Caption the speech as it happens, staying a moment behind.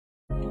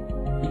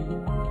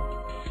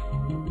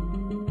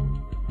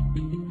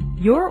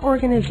Your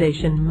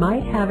organization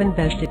might have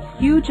invested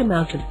huge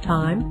amounts of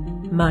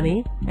time,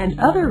 money, and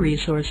other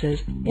resources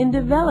in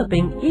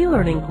developing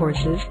e-learning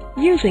courses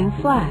using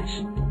Flash.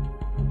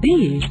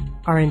 These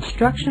are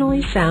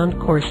instructionally sound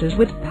courses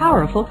with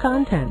powerful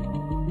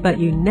content, but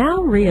you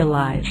now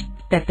realize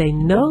that they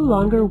no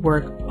longer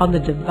work on the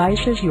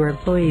devices your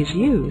employees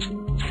use,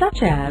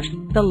 such as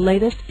the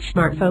latest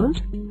smartphones,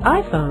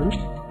 iPhones,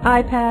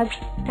 iPads,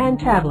 and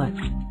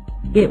tablets.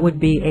 It would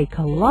be a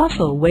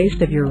colossal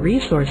waste of your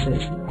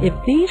resources if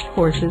these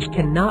courses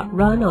cannot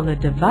run on the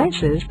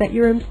devices that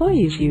your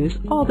employees use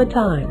all the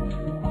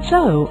time.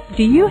 So,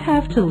 do you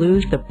have to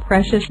lose the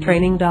precious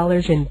training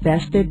dollars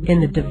invested in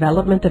the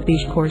development of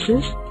these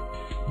courses?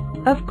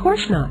 Of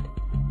course not.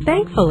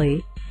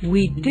 Thankfully,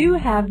 we do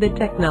have the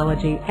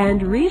technology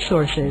and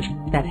resources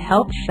that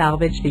help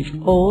salvage these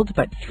old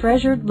but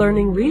treasured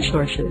learning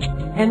resources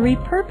and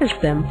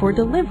repurpose them for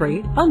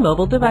delivery on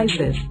mobile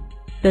devices.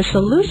 The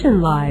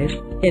solution lies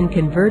in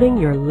converting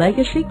your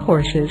legacy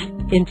courses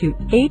into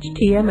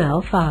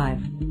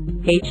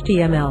HTML5.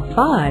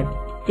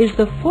 HTML5 is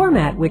the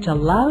format which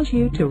allows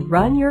you to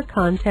run your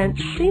content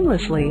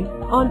seamlessly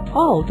on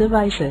all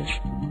devices.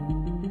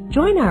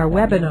 Join our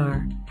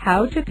webinar,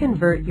 How to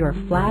Convert Your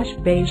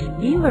Flash-Based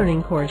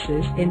e-learning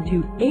courses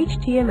into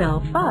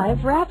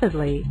HTML5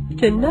 Rapidly,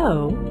 to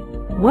know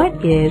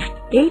what is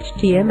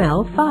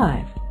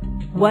HTML5,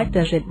 what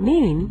does it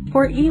mean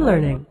for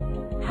e-learning,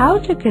 how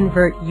to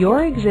convert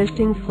your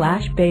existing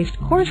Flash-based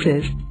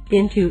courses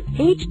into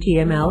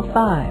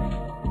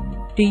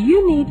HTML5. Do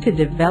you need to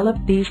develop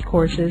these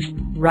courses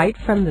right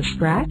from the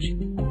scratch?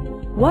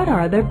 What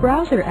are the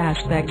browser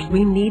aspects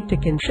we need to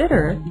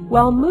consider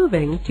while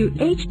moving to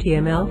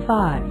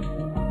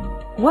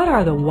HTML5? What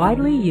are the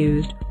widely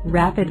used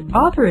rapid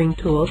authoring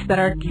tools that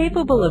are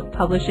capable of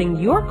publishing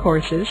your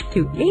courses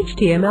to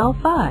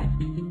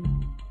HTML5?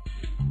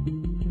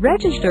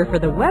 Register for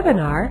the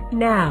webinar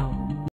now.